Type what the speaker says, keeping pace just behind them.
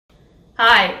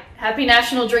Hi, happy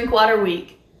National Drink Water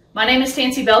Week. My name is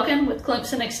Tansy Belkin with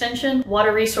Clemson Extension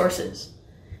Water Resources.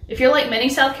 If you're like many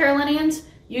South Carolinians,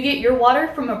 you get your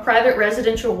water from a private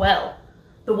residential well.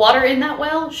 The water in that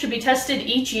well should be tested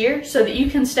each year so that you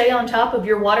can stay on top of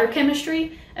your water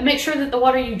chemistry and make sure that the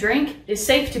water you drink is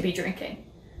safe to be drinking.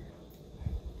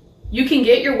 You can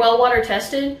get your well water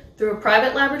tested through a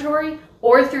private laboratory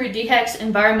or through DHEC's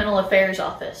Environmental Affairs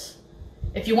Office.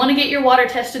 If you want to get your water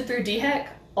tested through DHEC,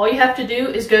 all you have to do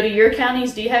is go to your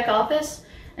county's DHEC office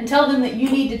and tell them that you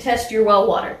need to test your well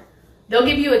water. They'll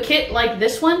give you a kit like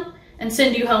this one and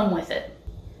send you home with it.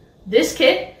 This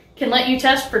kit can let you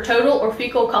test for total or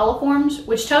fecal coliforms,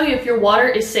 which tell you if your water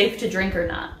is safe to drink or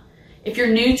not. If you're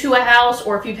new to a house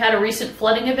or if you've had a recent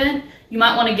flooding event, you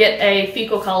might want to get a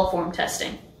fecal coliform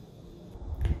testing.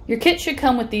 Your kit should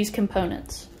come with these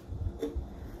components.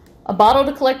 A bottle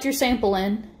to collect your sample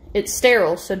in. It's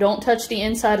sterile, so don't touch the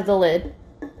inside of the lid.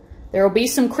 There will be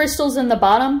some crystals in the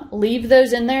bottom. Leave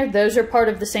those in there. Those are part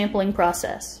of the sampling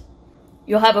process.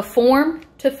 You'll have a form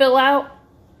to fill out,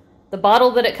 the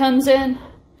bottle that it comes in,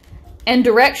 and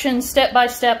directions step by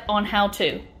step on how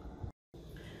to.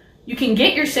 You can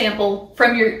get your sample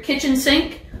from your kitchen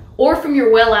sink or from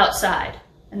your well outside,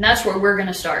 and that's where we're going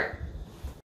to start.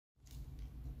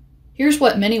 Here's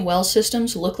what many well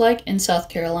systems look like in South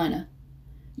Carolina.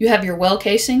 You have your well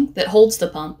casing that holds the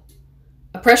pump,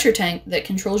 a pressure tank that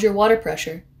controls your water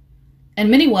pressure, and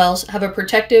many wells have a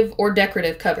protective or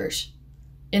decorative covers.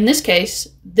 In this case,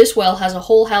 this well has a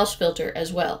whole house filter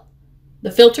as well.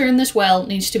 The filter in this well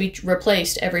needs to be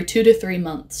replaced every 2 to 3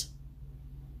 months.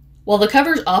 While the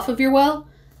cover's off of your well,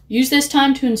 use this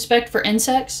time to inspect for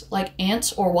insects like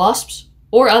ants or wasps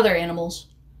or other animals.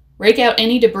 Rake out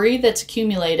any debris that's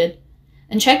accumulated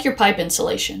and check your pipe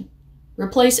insulation.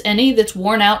 Replace any that's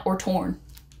worn out or torn.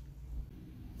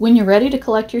 When you're ready to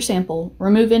collect your sample,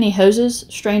 remove any hoses,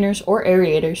 strainers, or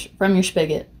aerators from your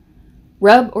spigot.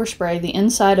 Rub or spray the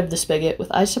inside of the spigot with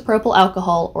isopropyl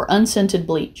alcohol or unscented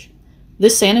bleach.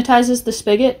 This sanitizes the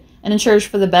spigot and ensures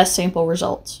for the best sample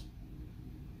results.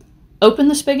 Open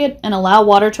the spigot and allow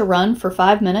water to run for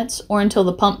 5 minutes or until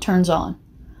the pump turns on.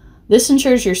 This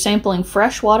ensures you're sampling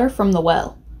fresh water from the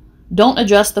well. Don't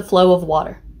adjust the flow of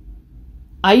water.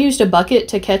 I used a bucket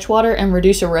to catch water and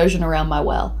reduce erosion around my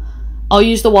well. I'll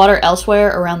use the water elsewhere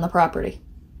around the property.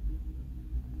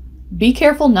 Be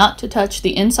careful not to touch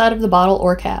the inside of the bottle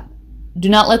or cap. Do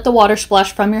not let the water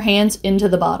splash from your hands into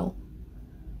the bottle.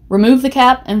 Remove the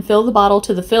cap and fill the bottle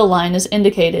to the fill line as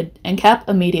indicated and cap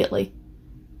immediately.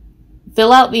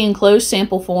 Fill out the enclosed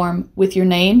sample form with your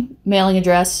name, mailing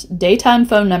address, daytime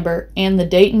phone number, and the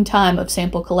date and time of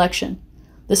sample collection.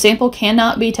 The sample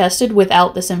cannot be tested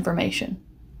without this information.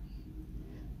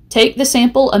 Take the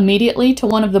sample immediately to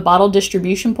one of the bottle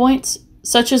distribution points,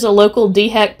 such as a local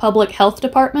DHEC Public Health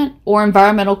Department or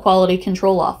Environmental Quality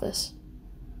Control Office.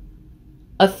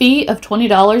 A fee of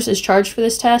 $20 is charged for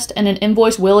this test, and an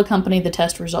invoice will accompany the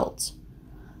test results.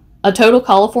 A total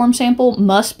coliform sample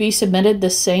must be submitted the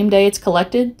same day it's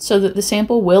collected so that the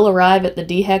sample will arrive at the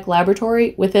DHEC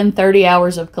laboratory within 30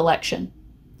 hours of collection.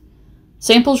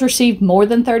 Samples received more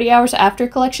than 30 hours after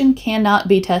collection cannot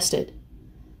be tested.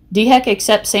 DHEC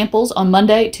accepts samples on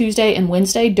Monday, Tuesday, and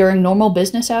Wednesday during normal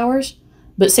business hours,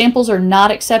 but samples are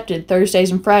not accepted Thursdays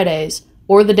and Fridays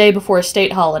or the day before a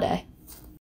state holiday.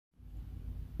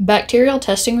 Bacterial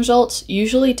testing results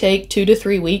usually take 2 to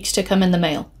 3 weeks to come in the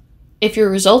mail. If your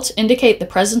results indicate the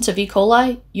presence of E.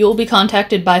 coli, you will be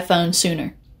contacted by phone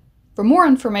sooner. For more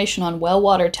information on well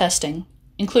water testing,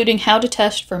 including how to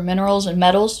test for minerals and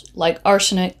metals like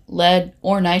arsenic, lead,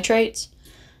 or nitrates,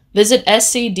 visit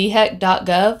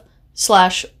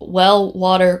scdhec.gov/well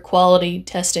water quality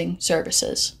testing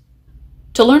services.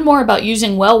 To learn more about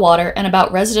using well water and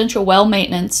about residential well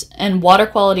maintenance and water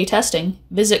quality testing,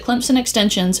 visit Clemson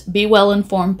Extension's Be Well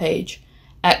Informed page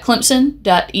at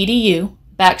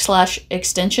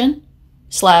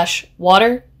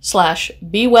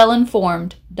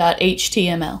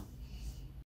clemson.edu/extension/water/bewellinformed.html.